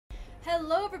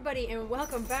Hello everybody and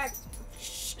welcome back,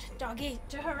 doggy,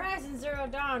 to Horizon Zero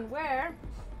Dawn, where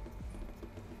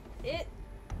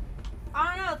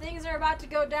I don't know, things are about to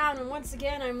go down, and once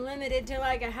again I'm limited to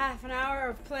like a half an hour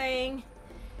of playing,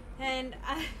 and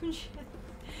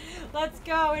let's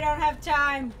go, we don't have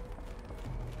time.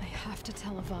 I have to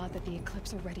tell Avad that the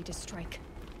Eclipse are ready to strike.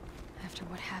 After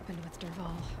what happened with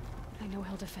Derval, I know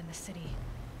he'll defend the city.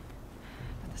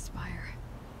 But the Spire...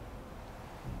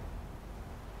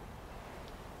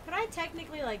 Could I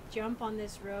technically, like, jump on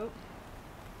this rope?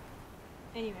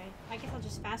 Anyway, I guess I'll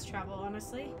just fast travel,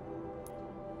 honestly.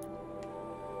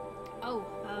 Oh,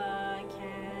 I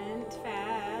can't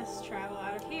fast travel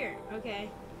out of here. Okay.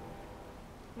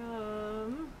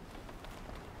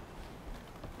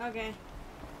 Okay.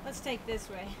 Let's take this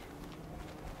way.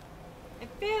 I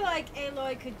feel like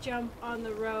Aloy could jump on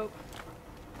the rope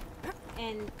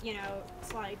and, you know,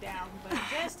 slide down, but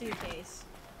just in case.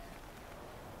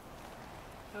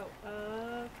 Oh,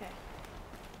 okay.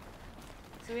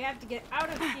 So we have to get out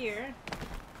of here.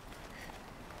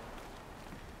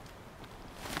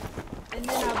 And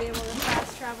then I'll be able to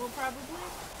fast travel, probably.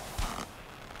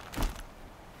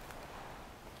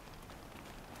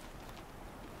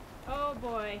 Oh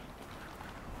boy.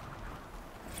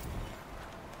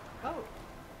 Oh.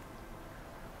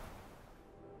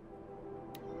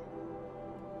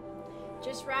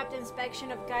 Just wrapped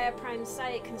inspection of Gaia Prime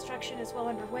site. Construction is well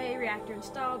underway. Reactor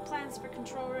installed. Plans for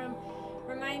control room.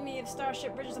 Remind me of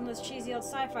Starship Bridges on those cheesy old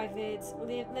sci-fi vids.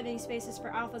 Living spaces for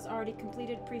alphas already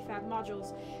completed. Prefab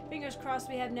modules. Fingers crossed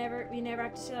we never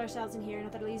have to seal ourselves in here.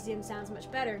 Not that Elysium sounds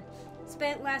much better.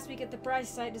 Spent last week at the Bryce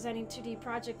site designing 2D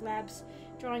project labs,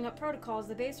 drawing up protocols.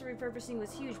 The base for repurposing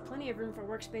was huge. Plenty of room for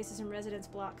workspaces and residence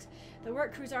blocks. The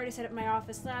work crew's already set up my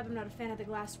office lab. I'm not a fan of the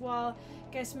glass wall.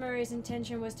 Guess Murray's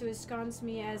intention was to ensconce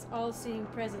me as all-seeing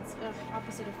presence. Ugh,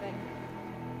 opposite effect.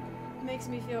 Makes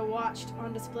me feel watched,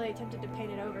 on display, tempted to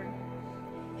paint it over.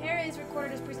 Harry's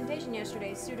recorded his presentation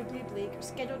yesterday, suitably bleak,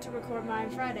 scheduled to record mine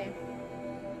Friday.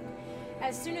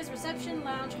 As soon as reception,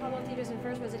 lounge, hollow theaters, and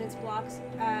first residence blocks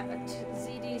at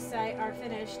ZD site are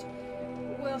finished,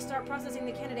 we'll start processing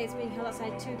the candidates being held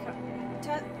outside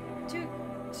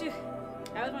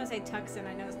I always want to say Tucson,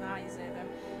 I know it's not how you say it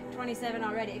though. 27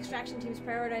 already. Extraction teams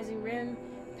prioritizing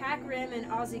Pac Rim and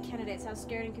Aussie candidates. How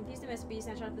scared and confused they must be,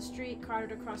 snatched off the street,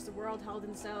 carted across the world, held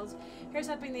in cells. Here's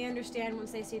hoping they understand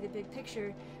once they see the big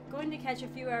picture. Going to catch a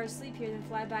few hours sleep here, then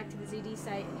fly back to the ZD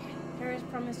site. Harris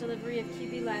promised delivery of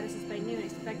QB lattices by noon.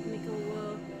 Expect Miko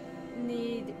will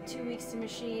need 2 weeks to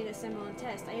machine, assemble, and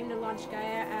test. I aim to launch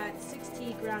Gaia at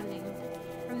 6T grounding.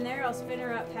 From there, I'll spin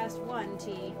her up past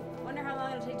 1T. Wonder how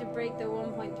long it'll take to break the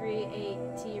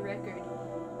 1.38T record.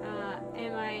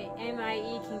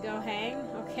 MIE can go hang.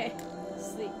 Okay,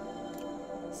 sleep.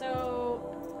 So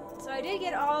I did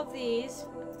get all of these,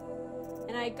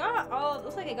 and I got all.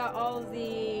 Looks like I got all of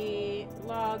the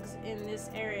logs in this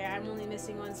area. I'm only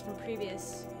missing ones from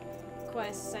previous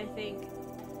quests, I think.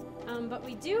 But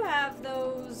we do have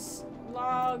those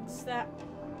logs that.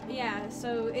 Yeah,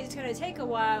 so it's gonna take a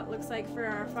while. It looks like for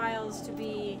our files to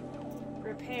be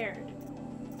repaired.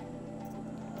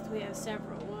 So we have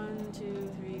several. 1,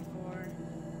 2, 3, 4,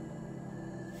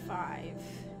 5.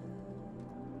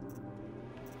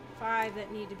 5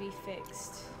 that need to be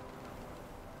fixed.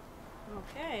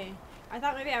 Okay. I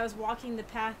thought maybe I was walking the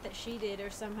path that she did or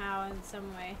somehow in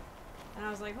some way. And I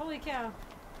was like, holy cow.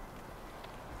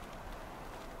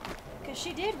 Because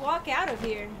she did walk out of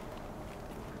here.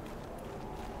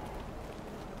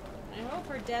 I hope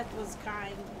her death was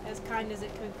as kind as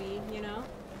it could be, you know?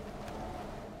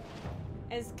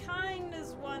 As kind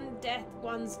as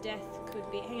one's death could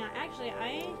be. Hang on, actually,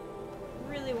 I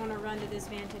really want to run to this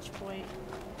vantage point.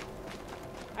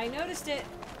 I noticed it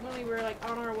when we were, like,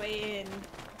 on our way in.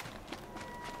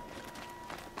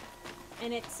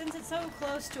 And since it's so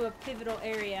close to a pivotal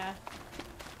area,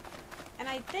 and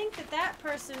I think that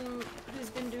person who's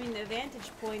been doing the vantage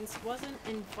points wasn't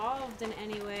involved in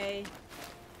any way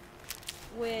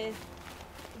with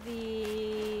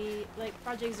the, like,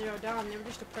 Project Zero Dawn. They were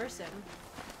just a person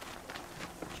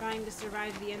trying to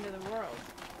survive the end of the world.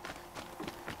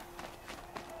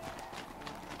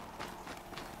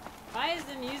 Why is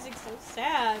the music so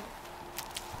sad?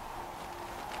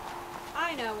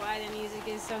 I know why the music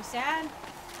is so sad.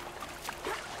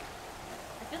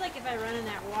 I feel like if I run in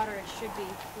that water, it should be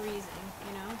freezing,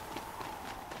 you know?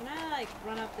 Can I, like,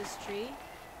 run up this tree?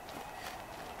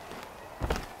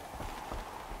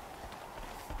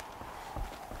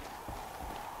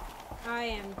 I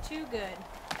am too good.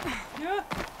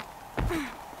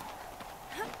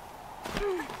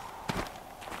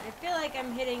 I feel like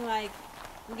I'm hitting, like,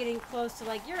 I'm getting close to,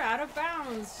 like, you're out of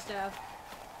bounds stuff.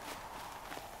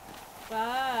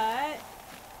 But...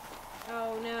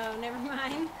 oh, no, never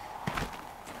mind.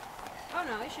 Oh,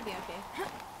 no, it should be okay.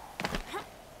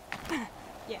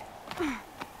 Yeah.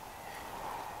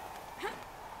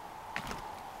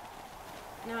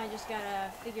 Now I just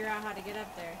gotta figure out how to get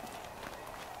up there.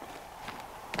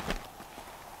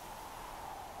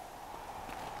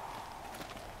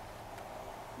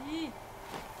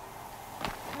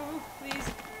 Oh, please.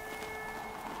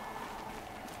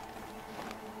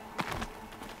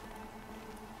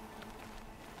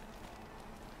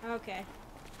 Okay.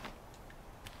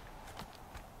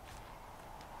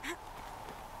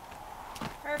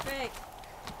 Perfect.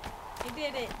 You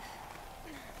did it.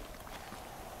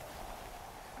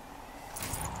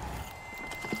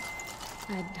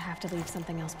 I'd have to leave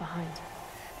something else behind.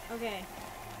 Okay.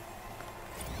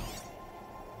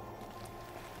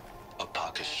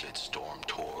 Apocalypse Shitstorm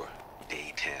Tour,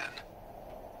 Day 10.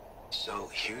 So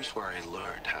here's where I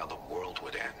learned how the world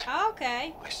would end.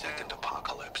 Okay. My second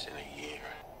apocalypse in a year.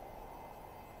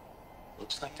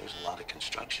 Looks like there's a lot of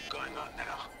construction going on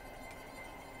now.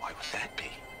 Why would that be?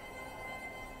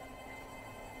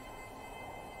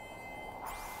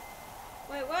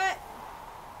 Wait, what?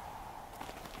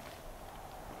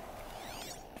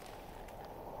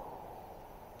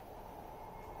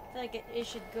 I feel like it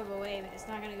should go away, but it's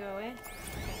not gonna go away.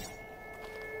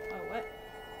 Oh, what?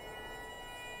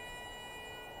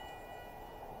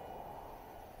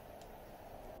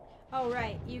 Oh,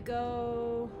 right. You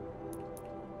go...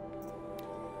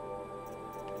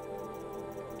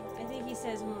 I think he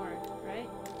says more, right?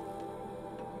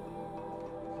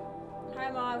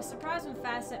 Hi, Ma. I was surprised when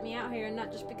Fast sent me out here, and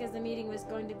not just because the meeting was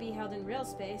going to be held in real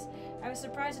space. I was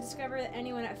surprised to discover that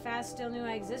anyone at Fast still knew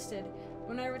I existed.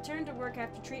 When I returned to work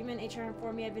after treatment, HR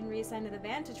informed me I'd been reassigned to the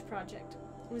Vantage Project.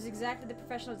 It was exactly the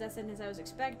professional death sentence I was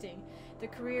expecting. The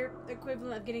career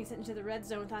equivalent of getting sent into the red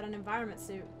zone without an environment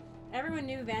suit. Everyone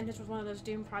knew Vantage was one of those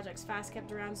doomed projects Fast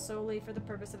kept around solely for the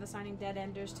purpose of assigning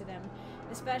dead-enders to them.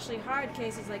 Especially hard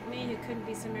cases like me who couldn't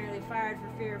be summarily fired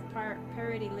for fear of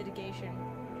parity litigation.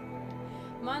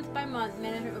 Month by month,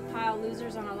 management would pile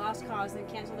losers on a lost cause, then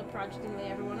cancel the project and lay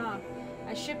everyone off.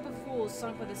 A ship of fools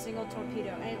sunk with a single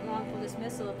torpedo, ain't wrongful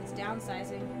dismissal if it's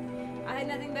downsizing. I had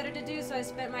nothing better to do, so I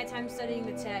spent my time studying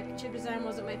the tech. Chip design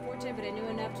wasn't my forte, but I knew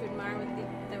enough to admire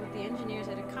what the engineers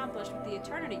had accomplished with the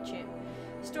Eternity chip.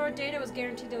 Stored data was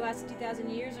guaranteed to last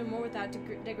 50,000 years or more without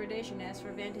degradation. As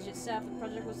for Vantage itself, the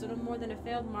project was little more than a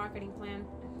failed marketing plan.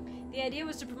 The idea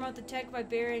was to promote the tech by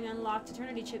burying unlocked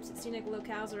Eternity chips at scenic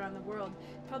locales around the world.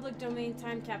 Public domain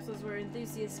time capsules where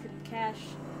enthusiasts could cache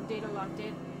date-locked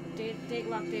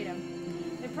data.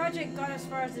 The project got as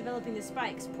far as developing the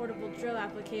spikes, portable drill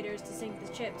applicators to sink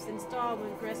the chips, installed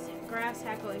when grass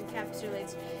hackle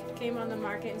encapsulates came on the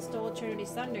market and stole Eternity's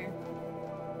thunder.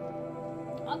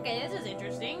 Okay, this is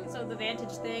interesting. So the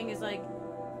Vantage thing is like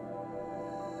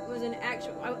was an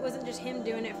actual. It wasn't just him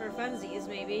doing it for funsies,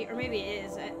 maybe, or maybe it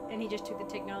is, and he just took the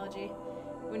technology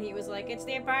when he was like, "It's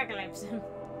the apocalypse."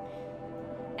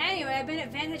 Anyway, I've been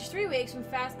at Vantage 3 weeks when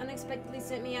Fast unexpectedly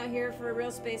sent me out here for a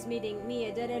real space meeting. Me,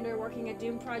 a dead-ender working a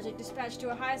doomed project, dispatched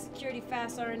to a high-security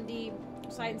Fast R&D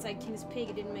site inside King's Peak.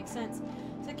 It didn't make sense.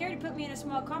 Security put me in a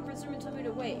small conference room and told me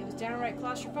to wait. It was downright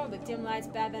claustrophobic. Dim lights,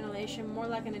 bad ventilation, more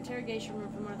like an interrogation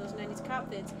room from one of those 90s cop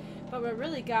vids. But what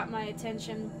really got my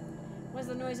attention was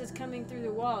the noises coming through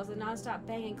the walls, the non-stop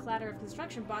bang and clatter of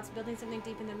construction bots building something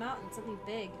deep in the mountain, something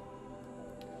big.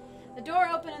 The door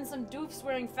opened and some doofs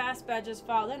wearing Fast badges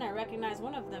filed in. I recognized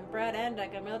one of them, Brad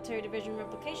Andek, a military division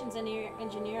replications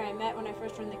engineer I met when I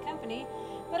first joined the company,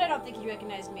 but I don't think he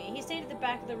recognized me. He stayed at the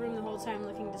back of the room the whole time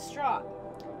looking distraught.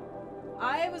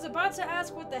 I was about to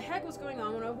ask what the heck was going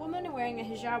on when a woman wearing a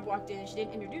hijab walked in. She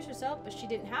didn't introduce herself, but she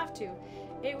didn't have to.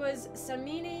 It was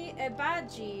Samini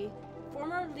Ebaji,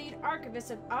 former lead archivist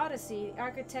of Odyssey, the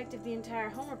architect of the entire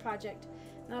Homer project.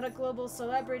 Not a global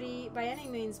celebrity by any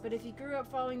means, but if you grew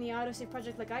up following the Odyssey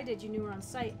project like I did, you knew her on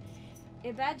site.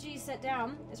 Ebaji sat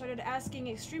down and started asking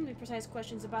extremely precise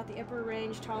questions about the upper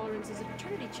range tolerances of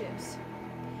Eternity chips.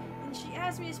 And she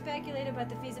asked me to speculate about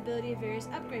the feasibility of various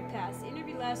upgrade paths. The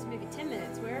interview lasted maybe 10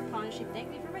 minutes, whereupon she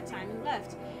thanked me for my time and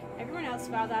left. Everyone else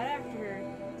filed out after her.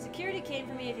 Security came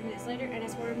for me a few minutes later and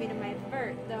escorted me to my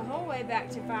vert. The whole way back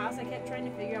to Files, I kept trying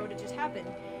to figure out what had just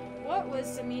happened. What was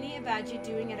Samini Ebaji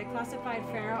doing at a classified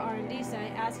Pharaoh R&D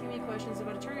site asking me questions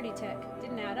about Eternity tech?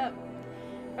 Didn't add up.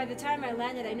 By the time I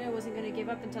landed, I knew I wasn't going to give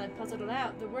up until I puzzled it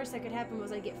out. The worst that could happen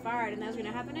was I'd get fired, and that was going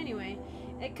to happen anyway.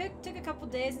 It took a couple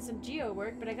days and some geo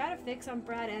work, but I got a fix on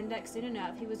Brad Andek soon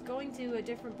enough. He was going to a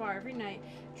different bar every night,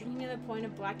 drinking to the point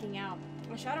of blacking out.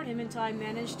 I shadowed him until I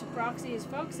managed to proxy his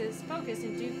focus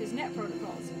and dupe his net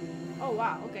protocols. Oh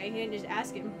wow, okay, he didn't just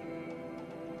ask him.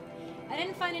 I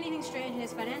didn't find anything strange in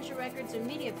his financial records or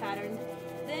media pattern.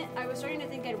 Then I was starting to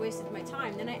think I'd wasted my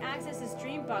time. Then I accessed his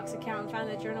Dreambox account and found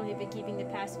the journal he'd been keeping the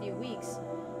past few weeks.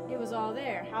 It was all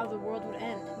there, how the world would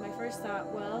end. My first thought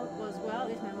was,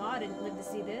 if my ma didn't live to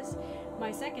see this.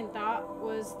 My second thought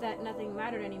was that nothing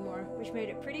mattered anymore, which made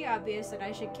it pretty obvious that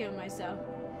I should kill myself.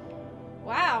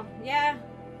 Wow, yeah.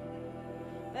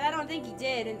 But I don't think he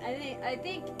did, and I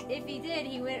think if he did,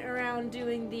 he went around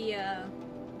doing the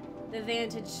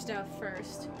Vantage stuff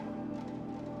first.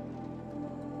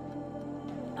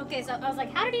 Okay, so I was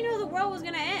like, how did he know the world was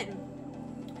gonna end?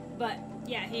 But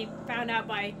yeah, he found out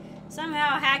by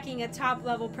somehow hacking a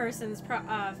top-level person's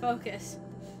focus,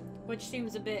 which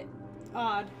seems a bit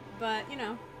odd, but you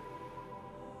know.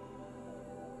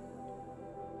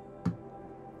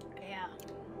 Yeah.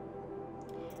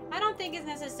 I don't think it's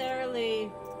necessarily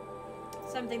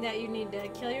something that you need to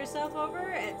kill yourself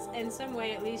over. It's in some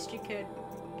way, at least you could,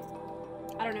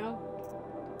 I don't know,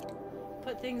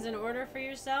 put things in order for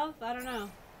yourself. I don't know.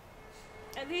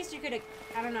 At least you could,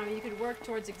 I don't know, you could work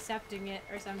towards accepting it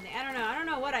or something. I don't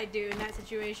know what I'd do in that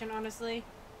situation, honestly.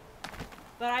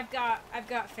 But I've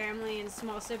got family and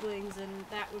small siblings, and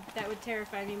that would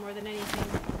terrify me more than anything.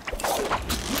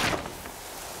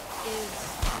 Is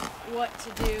what to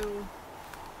do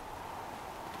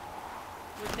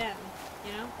with them,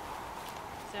 you know?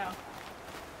 So,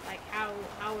 like,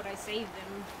 how would I save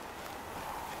them?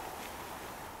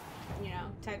 You know,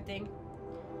 type thing.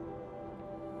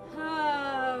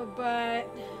 Oh, but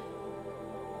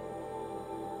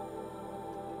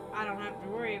I don't have to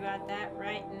worry about that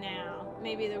right now.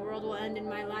 Maybe the world will end in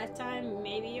my lifetime,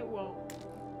 maybe it won't.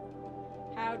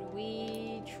 How do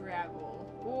we travel?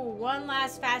 Ooh, one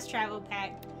last fast travel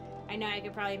pack. I know I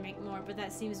could probably make more, but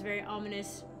that seems very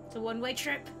ominous. It's a one-way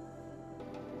trip.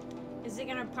 Is it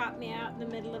gonna pop me out in the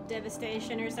middle of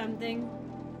devastation or something?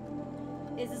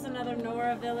 Is this another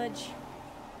Nora village?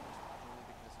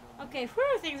 Okay,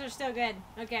 whew, things are still good.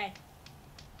 Okay.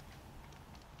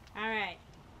 Alright.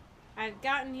 I've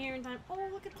gotten here in time. Oh,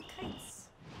 look at the kites.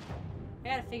 I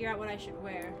gotta figure out what I should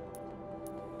wear.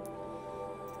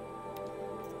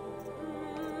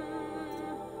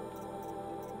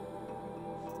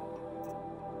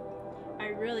 I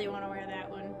really want to wear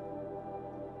that one.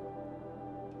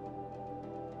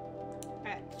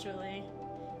 Actually.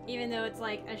 Even though it's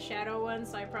like a shadow one,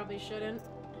 so I probably shouldn't.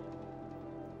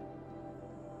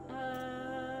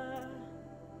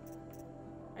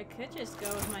 I could just go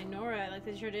with my Nora, like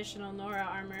the traditional Nora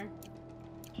armor.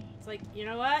 It's like, you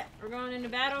know what? We're going into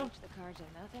battle. Teach the cards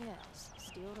and nothing else.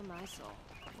 Steel to my soul.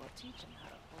 We'll teach him how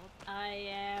to hold. I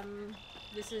am...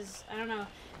 This is... I don't know.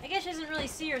 I guess she doesn't really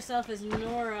see herself as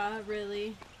Nora,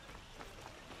 really.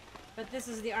 But this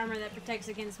is the armor that protects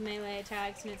against melee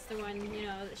attacks, and it's the one, you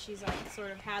know, that she's like sort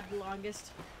of had the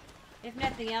longest. If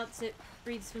nothing else, it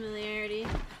breeds familiarity.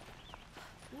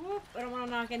 Whoop, I don't want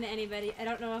to knock into anybody. I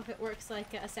don't know if it works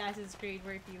like Assassin's Creed,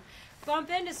 where if you bump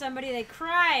into somebody, they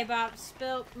cry about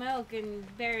spilt milk and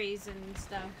berries and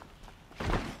stuff.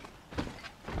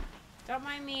 Don't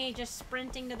mind me just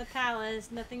sprinting to the palace.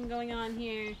 Nothing going on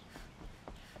here.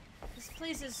 This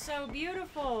place is so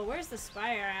beautiful. Where's the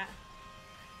spire at?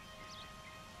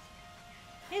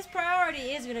 His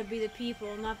priority is going to be the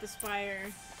people, not the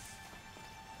spire.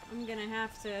 I'm going to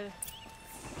have to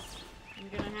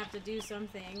do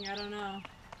something. I don't know.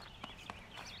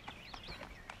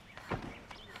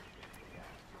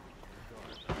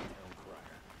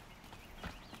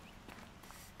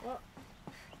 Well,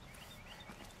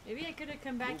 maybe I could have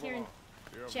come back here and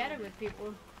chatted with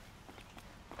people.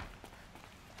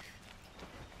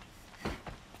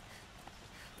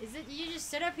 Is it you just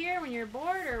sit up here when you're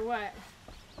bored or what?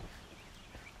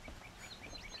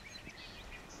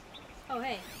 Oh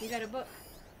hey, you got a book.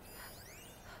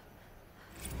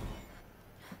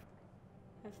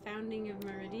 A founding of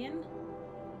Meridian.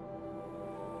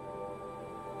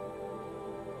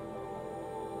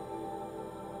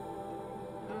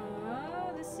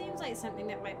 Oh, this seems like something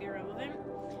that might be relevant.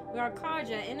 We are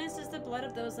Kaja. In us is the blood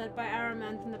of those led by our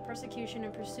men from the persecution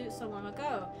and pursuit so long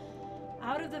ago.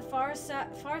 Out of the far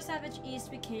savage east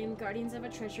we came, guardians of a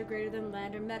treasure greater than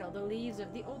land or metal, the leaves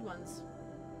of the old ones.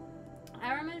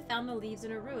 Araman found the leaves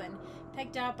in a ruin,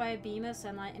 picked out by a beam of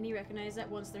sunlight, and he recognized at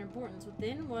once their importance.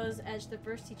 Within was etched the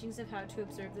first teachings of how to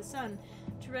observe the sun,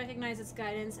 to recognize its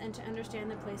guidance, and to understand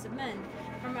the place of men.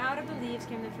 From out of the leaves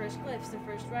came the first glyphs, the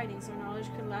first writings, so knowledge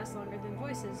could last longer than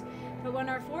voices. But when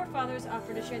our forefathers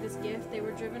offered to share this gift, they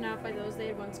were driven out by those they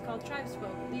had once called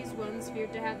tribesfolk. These ones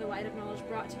feared to have the light of knowledge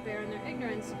brought to bear on their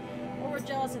ignorance, or were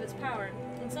jealous of its power.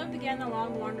 And so began the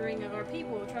long wandering of our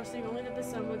people, trusting only that the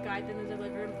sun would guide them and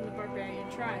deliver them from the barbarian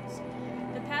tribes.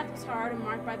 The path was hard and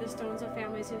marked by the stones of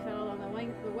families who fell along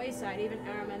the wayside, even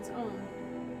Araman's own.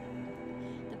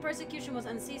 The persecution was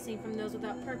unceasing from those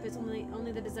without purpose,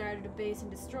 only the desire to debase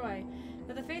and destroy.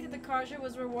 But the faith of the Karja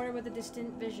was rewarded with a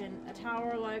distant vision, a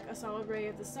tower like a solid ray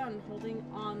of the sun, holding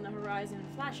on the horizon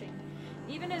and flashing.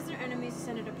 Even as their enemies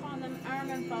descended upon them,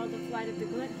 Araman followed the flight of the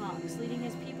glint hawks, leading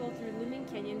his people through looming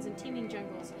canyons and teeming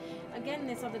jungles. Again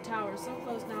they saw the tower, so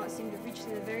close now it seemed to reach to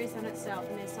the very sun itself,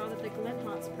 and they saw that the glint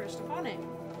hawks perched upon it.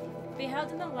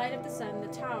 Beheld in the light of the sun, the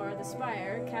tower, the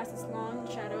spire, cast its long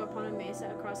shadow upon a mesa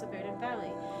across a verdant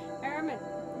valley. Araman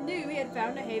knew he had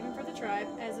found a haven for the tribe,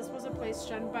 as this was a place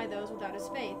shunned by those without his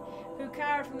faith, who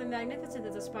cowered from the magnificence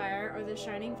of the spire or the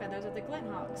shining feathers of the glint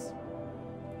hawks.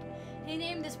 He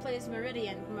named this place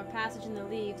Meridian, from a passage in the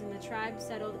leaves, and the tribe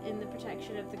settled in the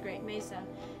protection of the great mesa.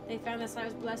 They found the site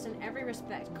was blessed in every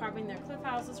respect, carving their cliff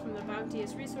houses from the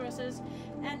bounteous resources,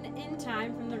 and in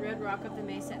time from the red rock of the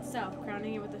mesa itself,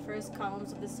 crowning it with the first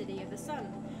columns of the city of the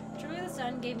sun. Truly the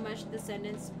sun gave much to the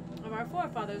descendants of our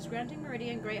forefathers, granting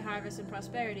Meridian great harvest and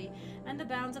prosperity, and the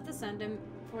bounds of the sundom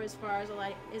for as far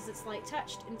as its light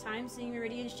touched. In time, seeing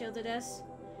Meridian shielded us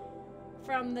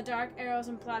from the dark arrows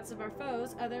and plots of our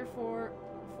foes, other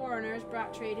foreigners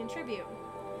brought trade and tribute.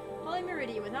 Holy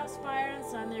Meridian, without spire and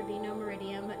sun there be no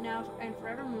Meridian, but now and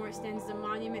forevermore it stands as a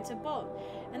monument to both.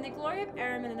 And the glory of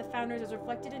Araman and the founders is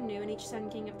reflected anew in each Sun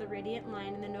King of the radiant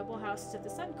line and the noble houses of the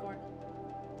Sun Court.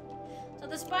 So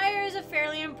the spire is a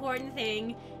fairly important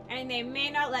thing, and they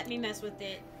may not let me mess with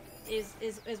it, is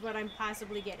what I'm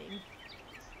possibly getting.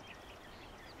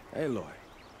 Aloy,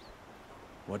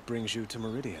 what brings you to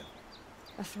Meridian?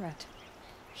 A threat.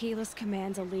 Helis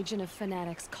commands a legion of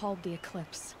fanatics called the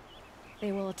Eclipse.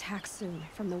 They will attack soon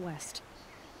from the west,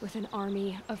 with an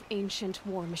army of ancient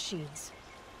war machines.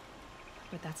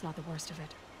 But that's not the worst of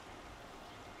it.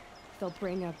 They'll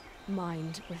bring a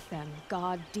mind with them.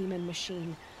 God, demon,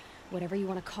 machine, whatever you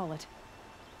want to call it.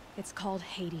 It's called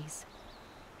Hades.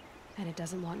 And it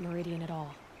doesn't want Meridian at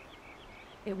all.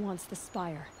 It wants the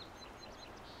Spire.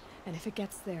 And if it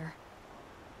gets there,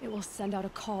 it will send out a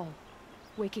call,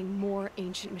 waking more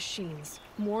ancient machines,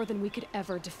 more than we could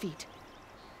ever defeat.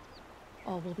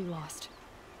 All will be lost.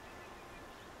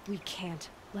 We can't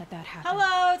let that happen.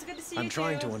 Hello, it's good to see you. I'm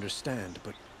trying to understand,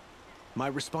 but my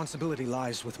responsibility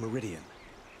lies with Meridian.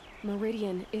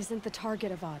 Meridian isn't the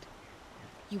target, Avad.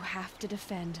 You have to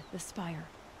defend the Spire.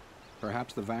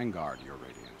 Perhaps the Vanguard, Your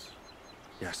Radiance.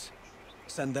 Yes.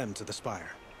 Send them to the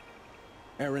Spire.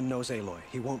 Aaron knows Aloy.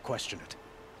 He won't question it.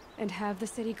 And have the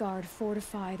city guard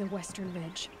fortify the western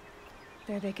ridge.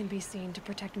 There they can be seen to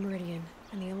protect Meridian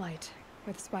and the Elite,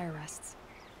 where the Spire rests.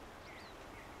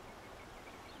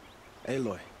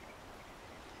 Aloy,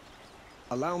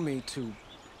 allow me to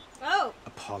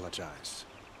apologize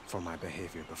for my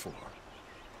behavior before.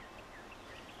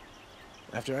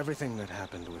 After everything that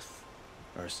happened with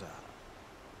Ursa,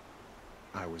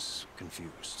 I was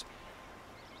confused.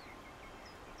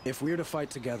 If we're to fight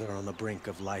together on the brink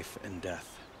of life and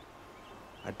death,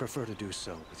 I'd prefer to do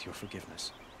so with your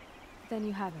forgiveness. Then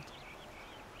you have it.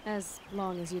 As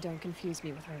long as you don't confuse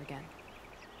me with her again.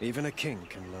 Even a king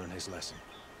can learn his lesson.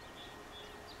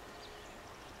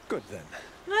 Good then.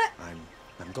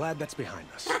 I'm glad that's behind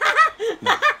us.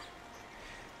 Now,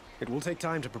 it will take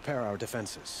time to prepare our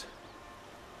defenses.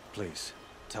 Please,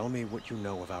 tell me what you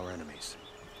know of our enemies.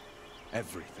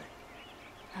 Everything.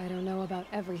 I don't know about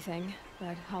everything,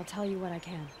 but I'll tell you what I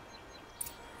can.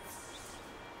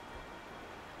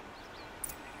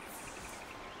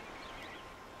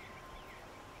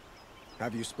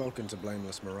 Have you spoken to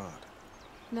Blameless Murad?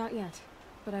 Not yet,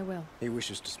 but I will. He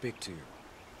wishes to speak to you.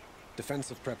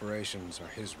 Defensive preparations are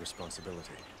his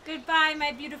responsibility. Goodbye,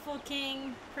 my beautiful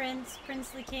king,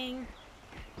 princely king.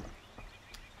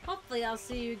 Hopefully I'll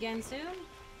see you again soon.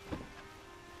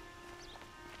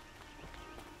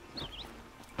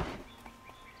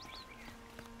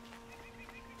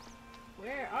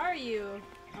 Where are you?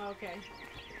 Oh, okay.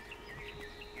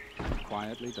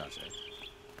 Quietly does it.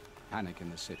 Panic in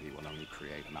the city will only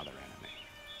create another enemy.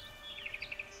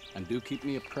 And do keep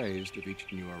me appraised of each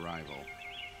new arrival.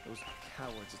 Those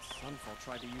cowards at Sunfall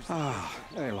tried to use Ah,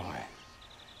 Aloy.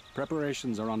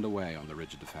 Preparations are underway on the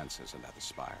ridge defenses and at the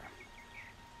spire.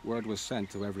 Word was sent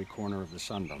to every corner of the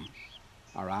Sundom.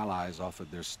 Our allies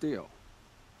offered their steel.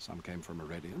 Some came for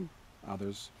Meridian,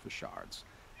 others for shards.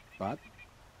 But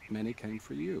many came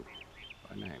for you,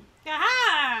 by name.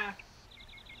 Aha!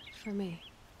 For me.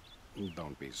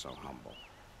 Don't be so humble.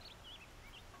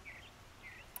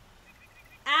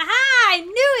 Aha! I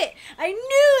knew it! I knew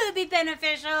it would be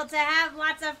beneficial to have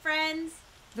lots of friends.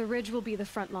 The ridge will be the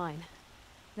front line.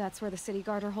 That's where the city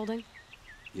guard are holding?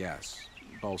 Yes,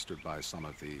 bolstered by some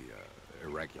of the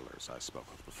irregulars I spoke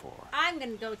of before. I'm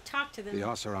gonna go talk to them. The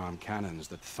Oseram cannons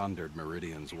that thundered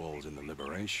Meridian's walls in the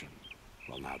Liberation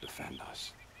will now defend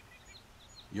us.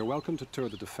 You're welcome to tour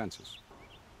the defenses.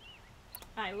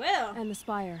 I will. And the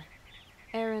spire.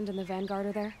 Erend and the Vanguard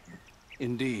are there?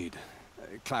 Indeed.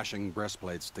 Clashing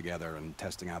breastplates together and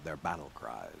testing out their battle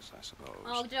cries, I suppose.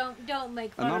 Oh, don't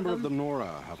make A fun number of of them. the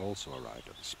Nora have also arrived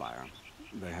at the spire.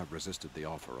 They have resisted the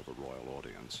offer of a royal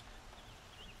audience.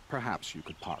 Perhaps you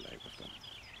could parley with them.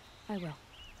 I will.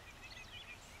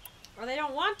 Well, they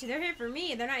don't want to. They're here for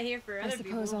me. They're not here for I other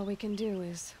suppose people. all we can do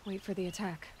is wait for the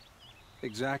attack.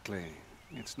 Exactly.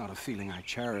 It's not a feeling I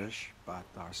cherish, but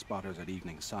our spotters at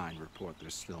Evening Sign report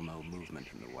there's still no movement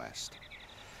in the west.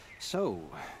 So,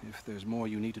 if there's more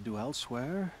you need to do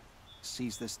elsewhere,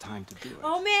 seize this time to do it.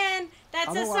 Oh man, that's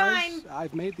Otherwise, a sign.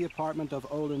 I've made the apartment of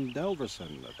Olin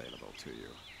Delverson available to you.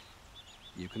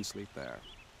 You can sleep there,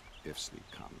 if sleep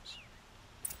comes.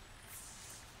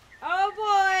 Oh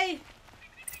boy.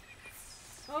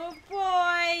 Oh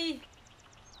boy.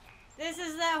 This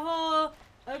is that whole.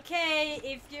 Okay,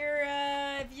 if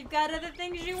you've got other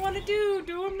things you want to do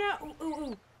them now. Ooh, ooh,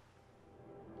 ooh.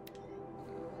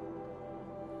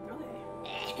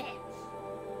 Okay.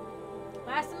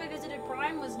 Last time I visited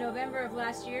Prime was November of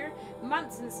last year.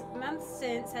 Months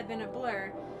since had been a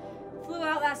blur. Flew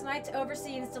out last night to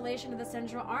oversee installation of the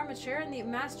central armature and the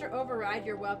master override.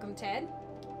 You're welcome, Ted.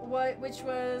 Which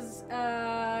was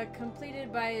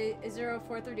completed by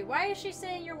 0430. Why is she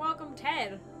saying you're welcome,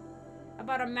 Ted?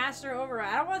 About a master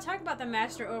override. I don't want to talk about the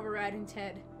master override in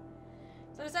Ted.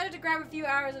 So I decided to grab a few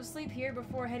hours of sleep here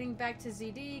before heading back to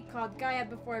ZD. Called Gaia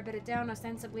before I bedded down,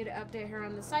 ostensibly to update her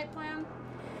on the site plan.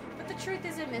 But the truth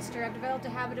is, mister, I've developed a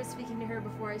habit of speaking to her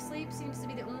before I sleep. Seems to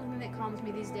be the only thing that calms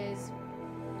me these days.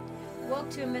 Woke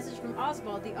to a message from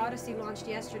Oswald. The Odyssey launched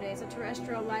yesterday, so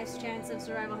terrestrial life's chance of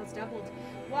survival has doubled.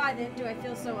 Why then do I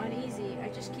feel so uneasy? I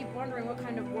just keep wondering what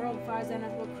kind of world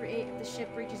Zenith will create if the ship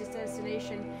reaches its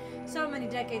destination so many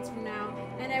decades from now.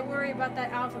 And I worry about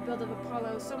that alpha build of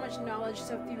Apollo. So much knowledge,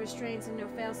 so few restraints, and no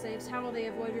failsafes. How will they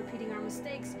avoid repeating our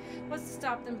mistakes? What's to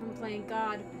stop them from playing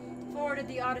God? Forwarded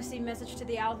the Odyssey message to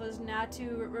the Alphas.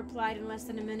 Natu replied in less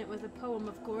than a minute with a poem,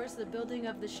 of course, The Building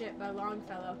of the Ship by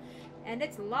Longfellow. And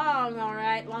it's long,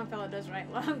 alright. Longfellow does write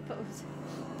long poems.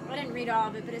 I didn't read all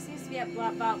of it, but it seems to be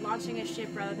about launching a ship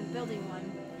rather than building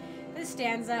one. This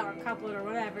stanza, or couplet, or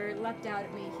whatever, leapt out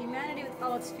at me. Humanity with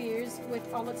all its fears,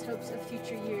 with all its hopes of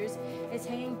future years, is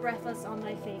hanging breathless on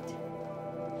thy fate.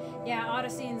 Yeah,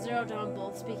 Odyssey and Zero Dawn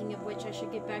both. Speaking of which, I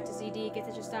should get back to ZD, get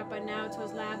to stop by now to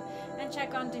his lab, and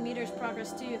check on Demeter's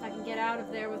progress too. If I can get out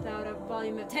of there without a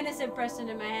volume of Tennyson pressed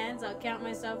into my hands, I'll count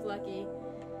myself lucky.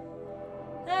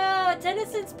 Oh,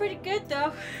 Tennyson's pretty good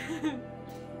though.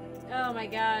 Oh my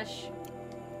gosh.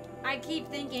 I keep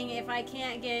thinking if I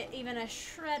can't get even a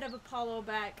shred of Apollo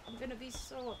back, I'm gonna be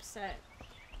so upset.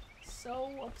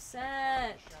 So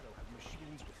upset.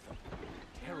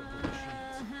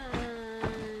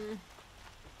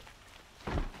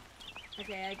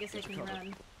 Okay, I guess I can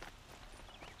run.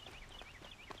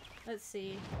 Let's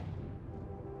see.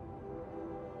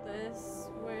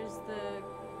 Where's the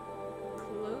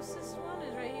closest one?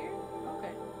 Is right here?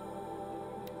 Okay.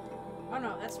 Oh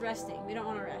no, that's resting. We don't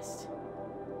want to rest.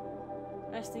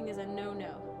 Resting is a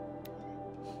no-no.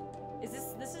 Is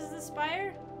this is the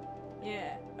spire?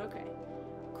 Yeah, okay.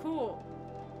 Cool.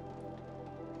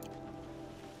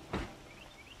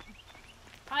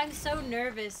 I'm so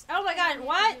nervous. Oh my god,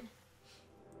 what?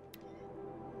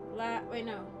 Wait,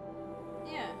 no.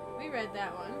 Yeah, we read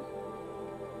that one.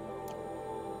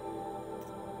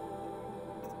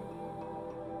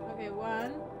 Okay,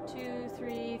 1, 2,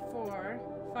 3, 4,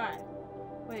 5.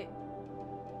 Wait.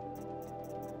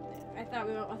 I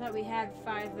thought we had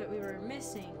 5 that we were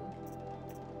missing.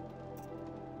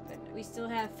 But we still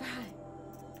have 5.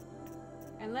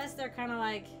 Unless they're kind of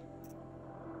like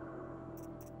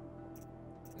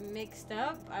mixed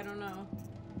up, I don't know.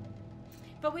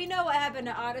 But we know what happened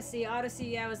to Odyssey. Odyssey,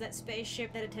 yeah, was that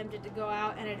spaceship that attempted to go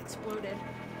out and it exploded.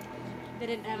 They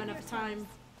didn't have enough time.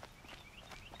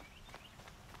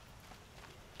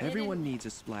 Everyone needs a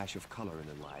splash of color in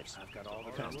their lives.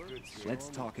 Come, let's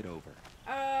talk it over.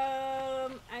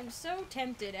 I'm so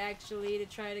tempted actually to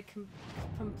try to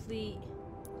complete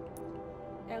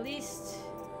at least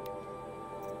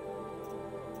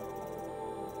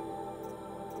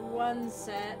one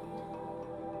set.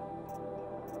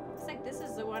 Looks like this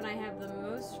is the one I have the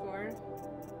most for.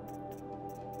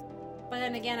 But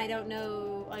then again, I don't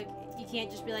know, like, you can't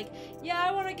just be like, yeah,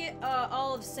 I want to get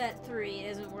all of set 3. It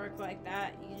doesn't work like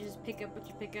that. You just pick up what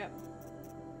you pick up.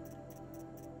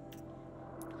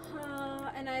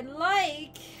 And I'd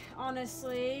like,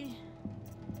 honestly,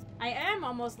 I am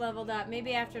almost leveled up.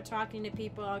 Maybe after talking to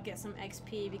people, I'll get some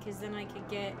XP, because then I could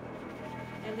get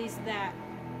at least that.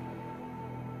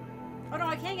 Oh no,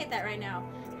 I can't get that right now.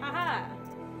 Haha.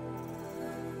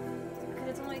 Because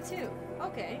it's only 2.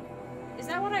 Okay. Is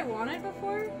that what I wanted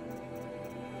before?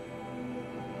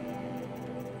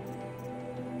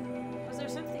 Was there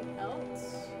something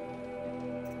else?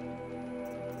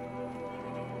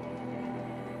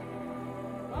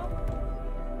 Well,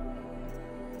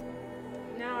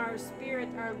 now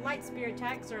our light spear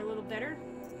attacks are a little better.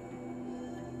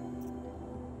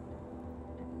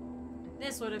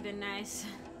 This would have been nice.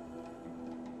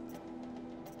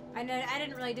 I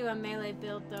didn't really do a melee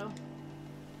build though.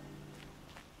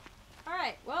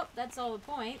 Alright, well, that's all the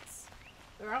points.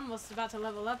 We're almost about to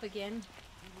level up again.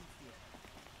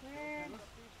 Where?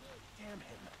 Damn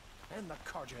him. And the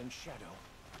Karja in shadow.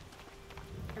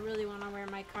 I really want to wear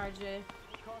my Karja.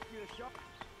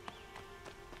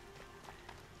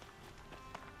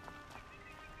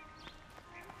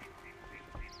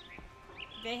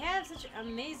 They have such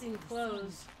amazing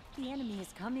clothes. The enemy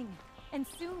is coming, and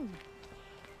soon.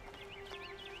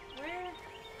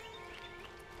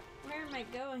 Where am I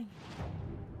going?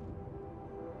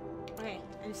 Okay,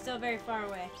 I'm still very far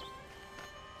away.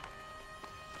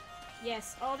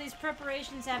 Yes, all these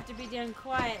preparations have to be done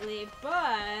quietly, but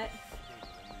I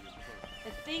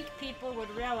think people would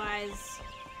realize,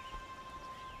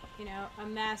 you know, a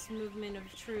mass movement of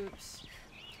troops.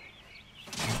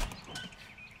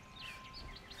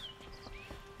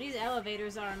 These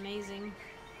elevators are amazing.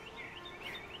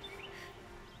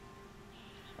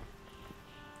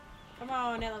 Come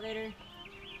on, elevator.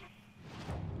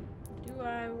 Do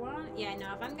I want... Yeah,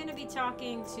 no, if I'm gonna be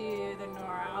talking to the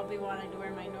Nora, I'll be wanting to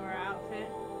wear my Nora outfit.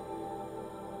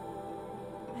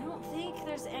 I don't think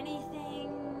there's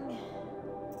anything...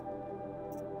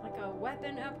 like a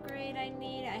weapon upgrade I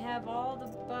need. I have all the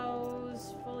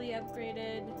bows fully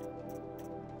upgraded.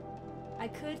 I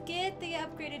could get the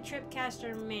upgraded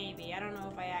Tripcaster, maybe. I don't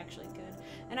know if I actually could.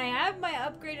 And I have my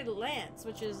upgraded lance,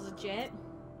 which is legit.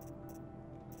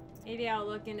 Maybe I'll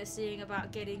look into seeing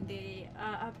about getting the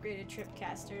upgraded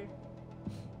Tripcaster.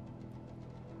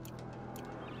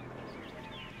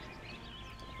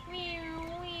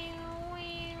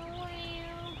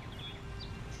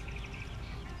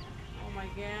 Oh my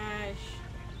gosh.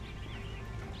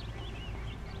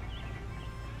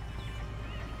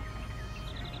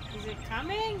 Is it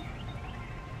coming?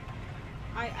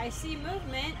 I see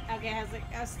movement. Okay, I was like,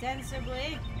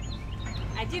 ostensibly.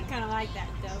 I do kind of like that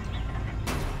though.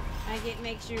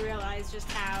 Makes you realize just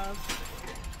how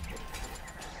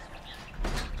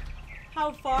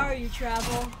far you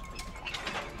travel.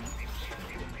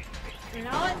 And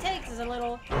all it takes is a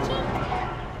little chink,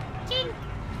 chink,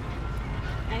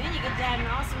 and then you get to have an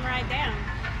awesome ride down.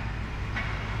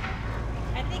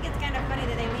 I think it's kind of funny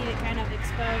that they leave it kind of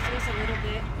exposed, at least a little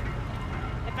bit.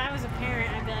 If I was a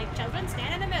parent, I'd be like, children,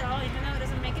 stand in the middle, even though it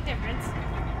doesn't make a difference.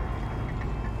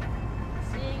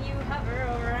 Seeing you hover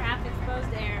over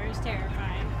half-exposed air is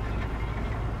terrifying.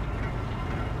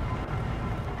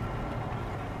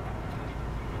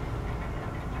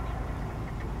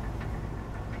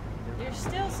 There's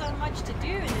still so much to do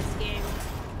in this game.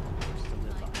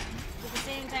 At the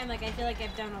same time, like, I feel like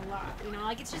I've done a lot. You know,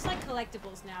 like, it's just like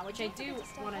collectibles now, which I do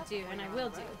want to do, and I will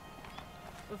do.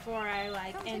 Before I,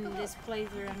 like, end this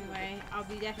playthrough anyway, I'll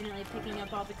be definitely picking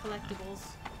up all the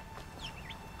collectibles.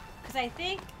 Because I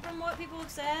think, from what people have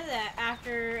said, that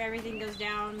after everything goes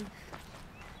down,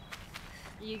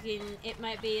 you can, it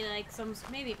might be like some,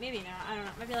 maybe not, I don't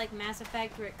know, it might be like Mass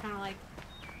Effect, where it kind of like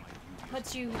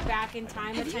puts you back in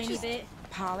time a tiny bit.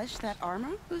 Polish that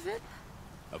armor with it?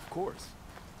 Of course.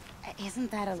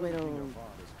 Isn't that a little...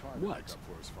 What?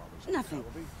 Nothing.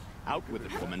 Out with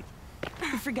it, woman.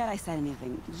 Forget I said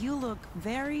anything. You look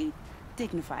very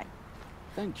dignified.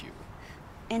 Thank you.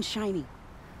 And shiny.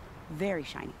 Very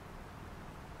shiny.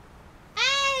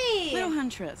 Hey! Little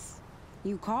Huntress,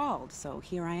 you called, so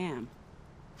here I am.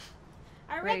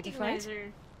 I Ready to recognize fight?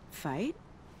 her. Fight?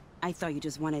 I thought you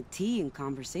just wanted tea and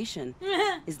conversation.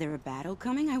 Is there a battle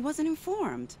coming? I wasn't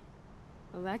informed.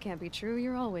 Well, that can't be true.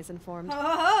 You're always informed.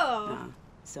 Oh.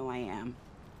 So I am.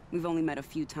 We've only met a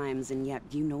few times, and yet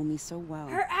you know me so well.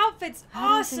 Her outfit's I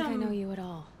don't awesome. think I know you at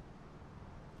all.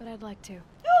 But I'd like to.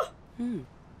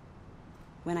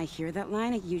 When I hear that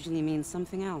line, it usually means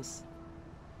something else.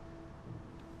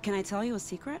 Can I tell you a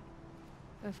secret?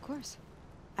 Of course.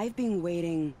 I've been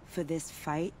waiting for this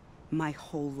fight my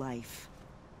whole life.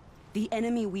 The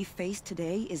enemy we face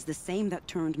today is the same that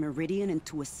turned Meridian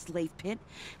into a slave pit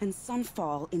and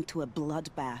Sunfall into a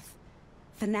bloodbath.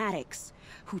 Fanatics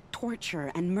who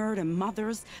torture and murder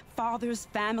mothers, fathers,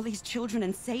 families, children,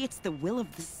 and say it's the will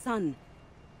of the sun.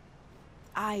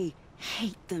 I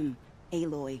hate them,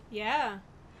 Aloy. Yeah.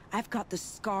 I've got the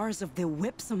scars of their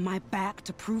whips on my back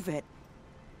to prove it.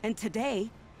 And today,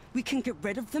 we can get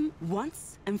rid of them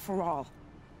once and for all.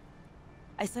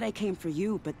 I said I came for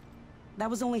you, but that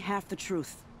was only half the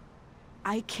truth.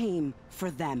 I came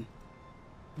for them.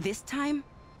 This time,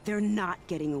 they're not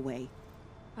getting away.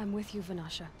 I'm with you,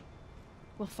 Vanasha.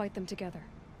 We'll fight them together.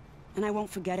 And I won't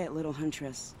forget it, little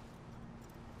huntress.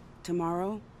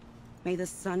 Tomorrow, may the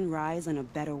sun rise in a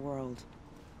better world.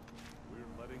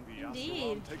 We're letting the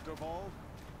Indeed. take the ball.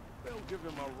 They'll give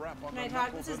him a rap on the Nighthawk,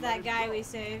 knuckles this is and that let him guy go. we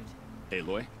saved.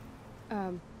 Aloy?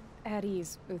 At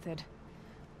ease, Uthid.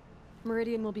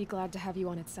 Meridian will be glad to have you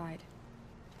on its side.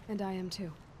 And I am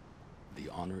too. The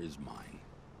honor is mine.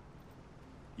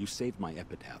 You saved my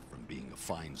epitaph from being a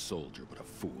fine soldier, but a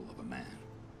fool of a man.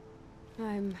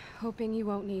 I'm hoping you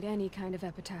won't need any kind of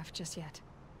epitaph just yet.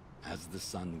 As the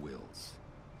sun wills.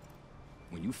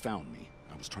 When you found me,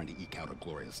 I was trying to eke out a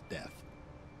glorious death.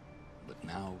 But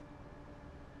now,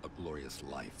 a glorious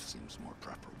life seems more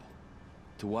preferable.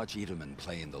 To watch Edelman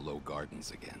play in the low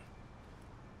gardens again.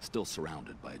 Still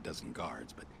surrounded by a dozen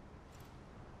guards, but...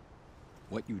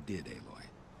 what you did, Aloy,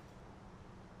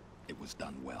 it was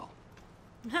done well.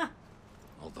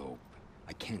 Although,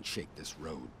 I can't shake this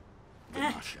road,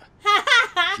 Vanasha.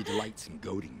 She delights in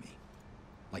goading me.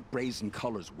 Like brazen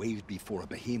colors waved before a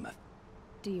behemoth.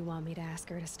 Do you want me to ask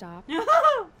her to stop?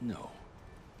 No.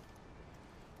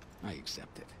 I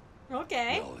accept it.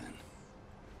 Okay. Well then.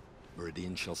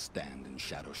 Meridian shall stand and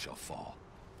shadow shall fall.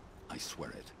 I swear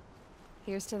it.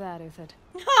 Here's to that, Uthid.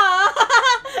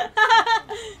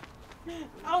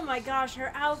 Oh my gosh,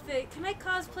 her outfit. Can I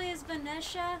cosplay as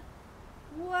Vanessa?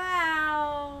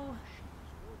 Wow.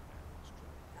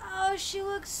 Oh, she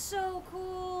looks so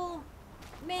cool.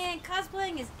 Man,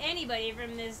 cosplaying as anybody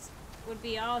from this would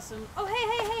be awesome. Oh, hey,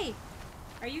 hey, hey.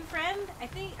 Are you friend? I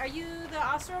think, are you the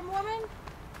Osram woman?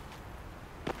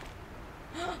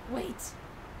 Wait.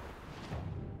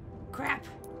 Crap.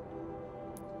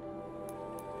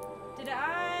 Did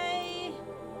I...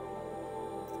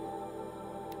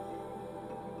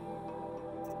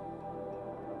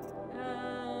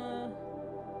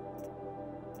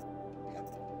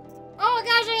 Oh my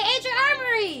gosh, I ate your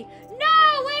armory!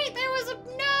 No, wait, there was a...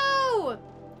 No!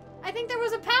 I think there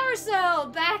was a power cell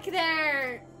back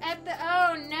there at the...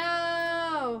 Oh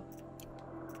no!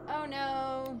 Oh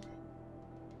no.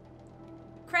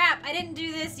 Crap, I didn't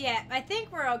do this yet. I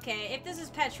think we're okay. If this is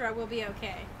Petra, we'll be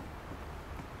okay.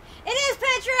 It is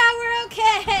Petra! We're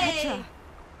okay! Petra!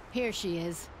 Here she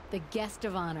is, the guest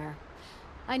of honor.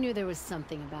 I knew there was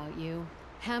something about you.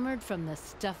 Hammered from the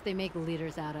stuff they make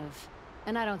leaders out of.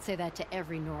 And I don't say that to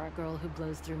every Nora girl who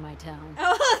blows through my town.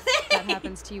 Oh, thanks! That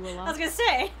happens to you a lot. I was gonna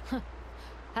say.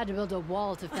 Had to build a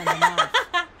wall to fend them off.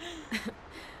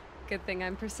 Good thing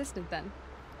I'm persistent then.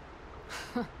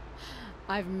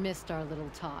 I've missed our little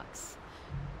talks.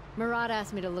 Murad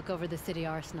asked me to look over the city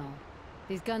arsenal.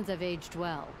 These guns have aged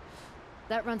well.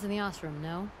 That runs in the Osram,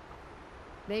 no?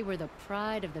 They were the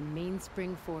pride of the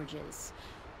Mainspring Forges.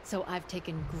 So I've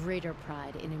taken greater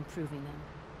pride in improving them.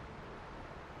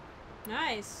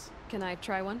 Nice. Can I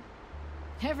try one?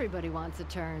 Everybody wants a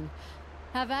turn.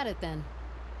 Have at it then.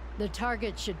 The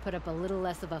target should put up a little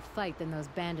less of a fight than those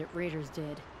bandit raiders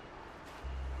did.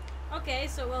 Okay,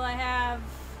 so will I have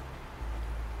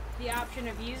the option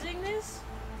of using this?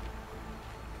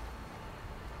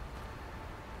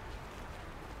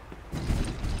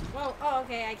 Whoa, oh,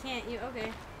 okay, I can't use,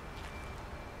 okay.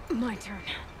 My turn.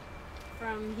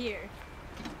 From here.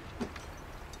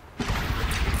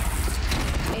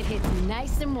 It hits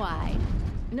nice and wide.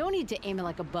 No need to aim it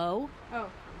like a bow. Oh.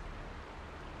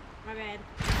 My bad.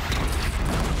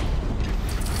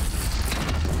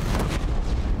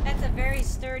 That's a very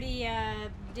sturdy,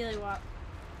 dillywop.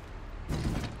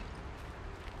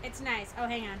 It's nice. Oh,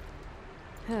 hang on.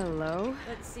 Hello.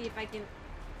 Let's see if I can...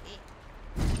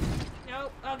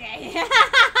 Nope. Okay.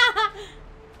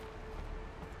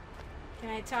 Can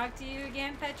I talk to you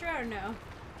again, Petra, or no?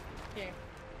 Here.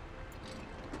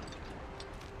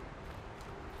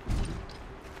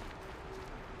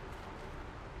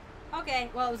 Okay,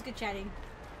 well, it was good chatting.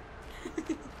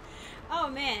 Oh,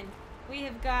 man. We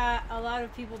have got a lot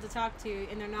of people to talk to,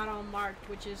 and they're not all marked,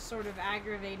 which is sort of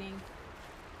aggravating.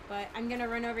 But I'm gonna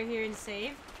run over here and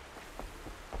save.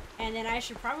 And then I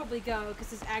should probably go, because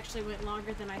this actually went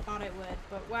longer than I thought it would.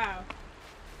 But wow.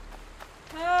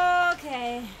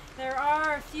 Okay. There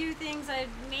are a few things I'd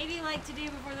maybe like to do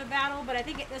before the battle, but I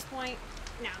think at this point,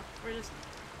 no. We're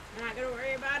not gonna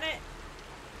worry about it.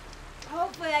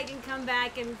 Hopefully I can come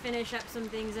back and finish up some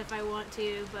things if I want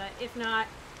to, but if not,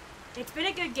 it's been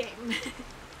a good game.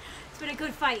 It's been a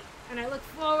good fight, and I look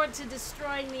forward to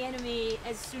destroying the enemy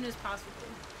as soon as possible.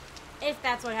 If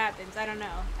that's what happens, I don't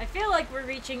know. I feel like we're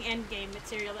reaching endgame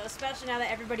material, though, especially now that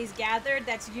everybody's gathered.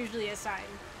 That's usually a sign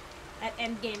that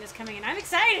endgame is coming, and I'm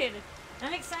excited!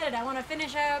 I'm excited. I want to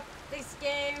finish up this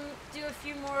game, do a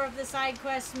few more of the side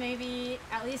quests, maybe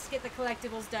at least get the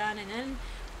collectibles done, and then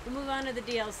we'll move on to the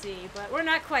DLC. But we're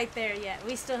not quite there yet.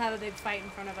 We still have a big fight in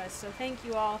front of us, so thank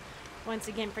you all once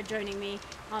again for joining me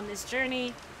on this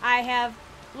journey. I have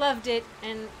loved it,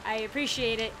 and I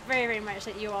appreciate it very, very much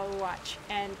that you all will watch,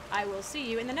 and I will see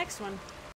you in the next one.